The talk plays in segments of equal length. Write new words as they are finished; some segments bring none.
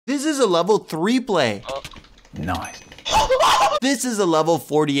This is a level 3 play. Nice. This is a level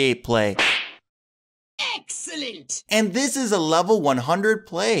 48 play. Excellent. And this is a level 100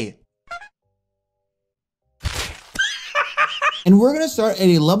 play. And we're going to start at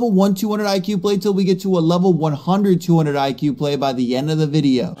a level 1 200 IQ play till we get to a level 100 200 IQ play by the end of the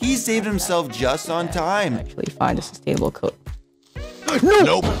video. He saved himself just on time. Actually find a sustainable code. No!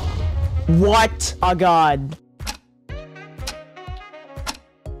 Nope. What? Oh god.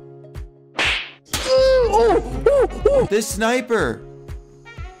 This sniper.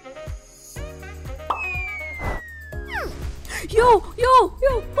 Yo!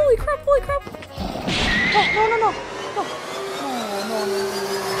 Holy crap! No.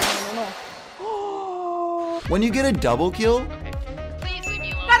 When you get a double kill, Please leave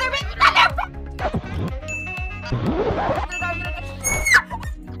me alone.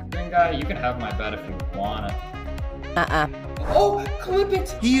 Guy, you can have my bed if you want it. Oh, clip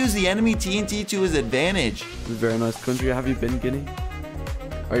it. he used the enemy TNT to his advantage. It's a very nice country. Have you been, Guinea?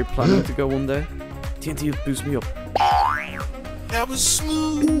 Are you planning to go one day? TNT will boost me up. That was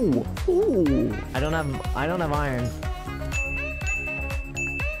smooth. Ooh. I don't have iron.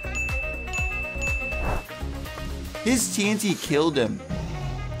 His TNT killed him.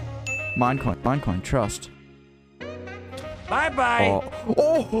 Minecoin, trust. Bye-bye.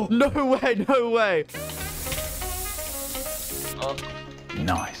 Oh, no way.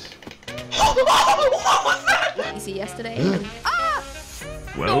 Nice. You see yesterday?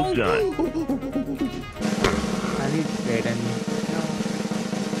 Well done.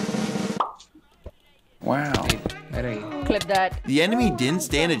 Wow. Clip that. The enemy didn't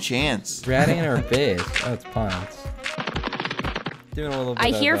stand a chance. Ratting in our base. Oh, it's puns. Doing a little bit I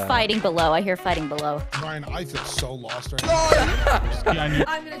hear of, fighting below. Ryan, I feel so lost right now.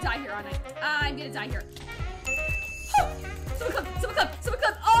 I'm gonna die here, aren't I? I'm gonna die here. Someone come.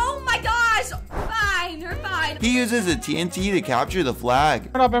 Oh my gosh! Fine, you're fine. He uses a TNT to capture the flag.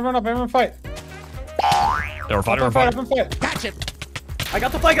 Everyone fight. They're fighting. Catch it. I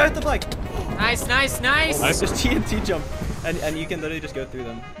got the flag. Nice. Just TNT jump, and you can literally just go through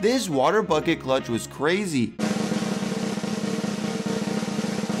them. This water bucket clutch was crazy.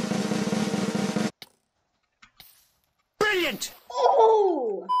 Brilliant.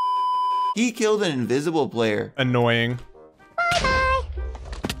 Oh. He killed an invisible player. Annoying.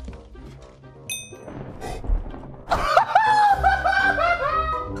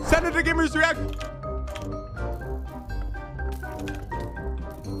 Send it to Gamers React.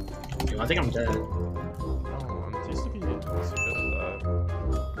 I think I'm dead.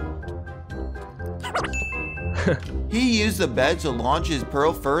 He used the bed to launch his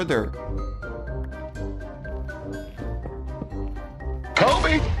pearl further.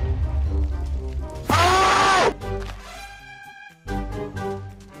 Kobe!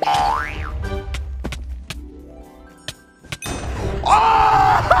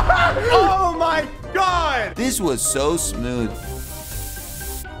 Oh my god! This was so smooth.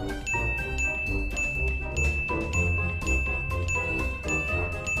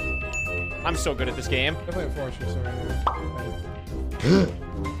 I'm so good at this game.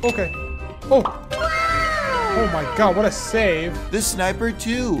 Okay. Oh my god, what a save. The sniper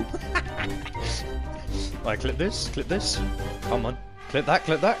too. Alright, clip this. Come on. Clip that.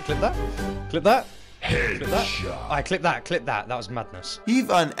 Alright, clip that. That was madness. He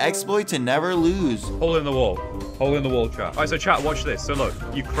found exploit to never lose. Hole in the wall, chat. Alright, so chat, watch this. So look,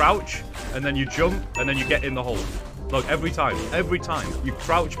 you crouch, and then you jump, and then you get in the hole. Look, every time. You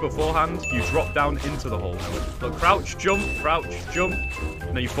crouch beforehand, you drop down into the hole. Look, crouch, jump,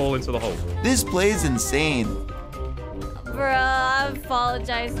 and then you fall into the hole. This play is insane. Bruh, I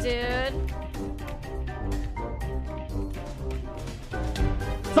apologize, dude.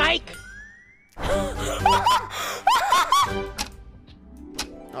 Psych!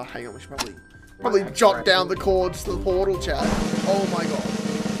 Oh, hang on, we should probably jot down the codes to the portal chat. Oh my god.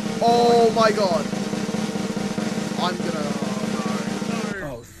 Oh my god. I'm gonna... Oh,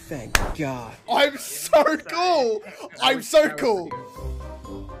 no. Oh, thank God. I'm so cool! I'm so cool!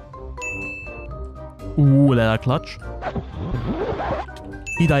 Ooh, der Klatsch.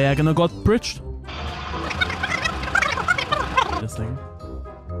 Die Diagonal got bridged. This thing.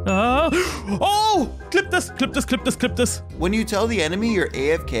 Oh! Clip this. When you tell the enemy you're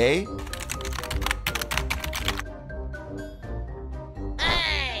AFK,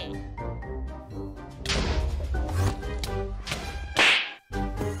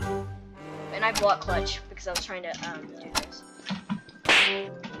 And I blocked clutch because I was trying to do this.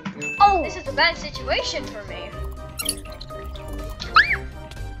 Oh, this is a bad situation for me.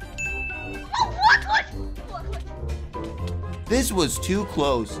 Oh, block clutch! This was too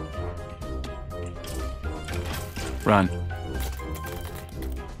close. Run.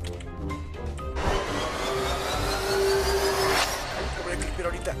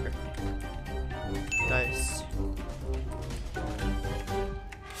 Nice.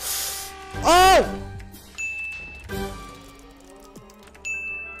 Oh!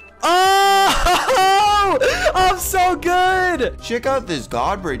 Oh! I'm so good! Check out this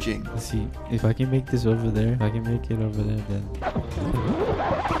god bridging. Let's see if I can make this over there. If I can make it over there, then.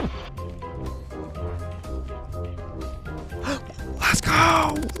 Let's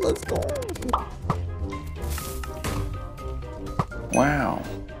go! Let's go! Wow.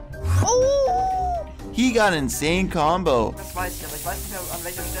 Oh! He got an insane combo. Das weiß ich, aber ich weiß nicht mehr, an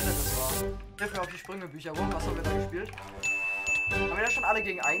welcher Stelle das war. Hilf mir auf die Sprüngebücher. Was haben wir da gespielt? Haben wir da schon alle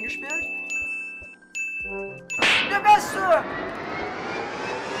gegen einen gespielt? Der Beste!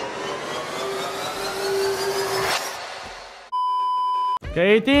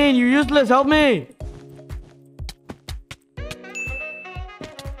 Okay, 18, you useless, help me!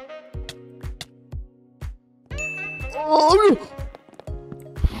 Oh,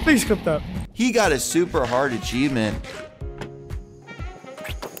 please clip that. He got a super hard achievement.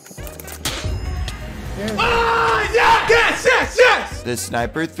 Yes! The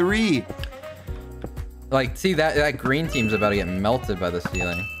Sniper 3. Like, see that green team's about to get melted by the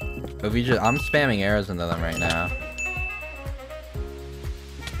ceiling. If we I'm spamming arrows into them right now.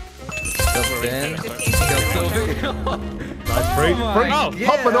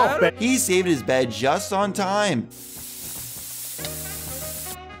 He saved his bed just on time.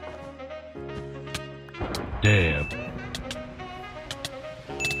 Damn.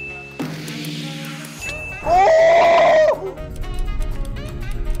 Oh!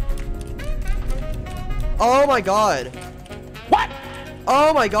 Oh my god. What?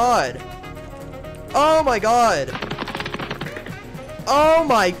 Oh my god. Oh my god. Oh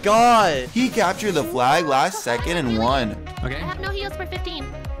my god. He captured the flag last second and won. I have no heals for 15.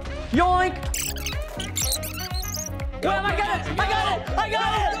 Yoink! Well, I got it! I got it! I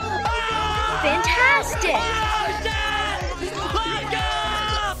got it! Fantastic!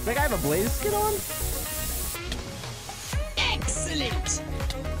 Does that guy have a blaze skin on? Excellent!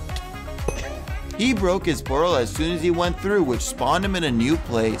 He broke his portal as soon as he went through, which spawned him in a new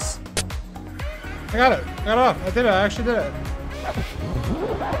place. I got it. I got it off. I did it. I actually did it.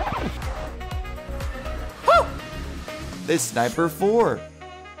 The Sniper 4.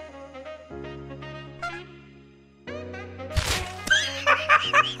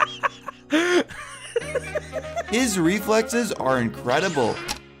 His reflexes are incredible.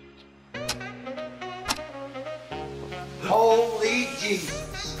 Holy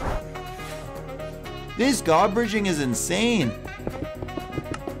Jesus. This god bridging is insane.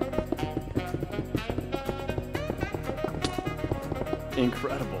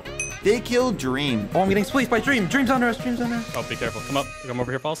 Incredible. They killed Dream. Oh, I'm getting spliced by Dream. Dream's under us. Dream's under us. Oh, be careful. Come up. Come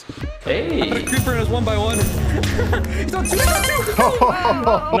over here, Falls. Hey. I put a creeper in us 1 by 1. He's on 2.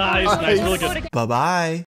 Nice, nice. Really good. Bye-bye.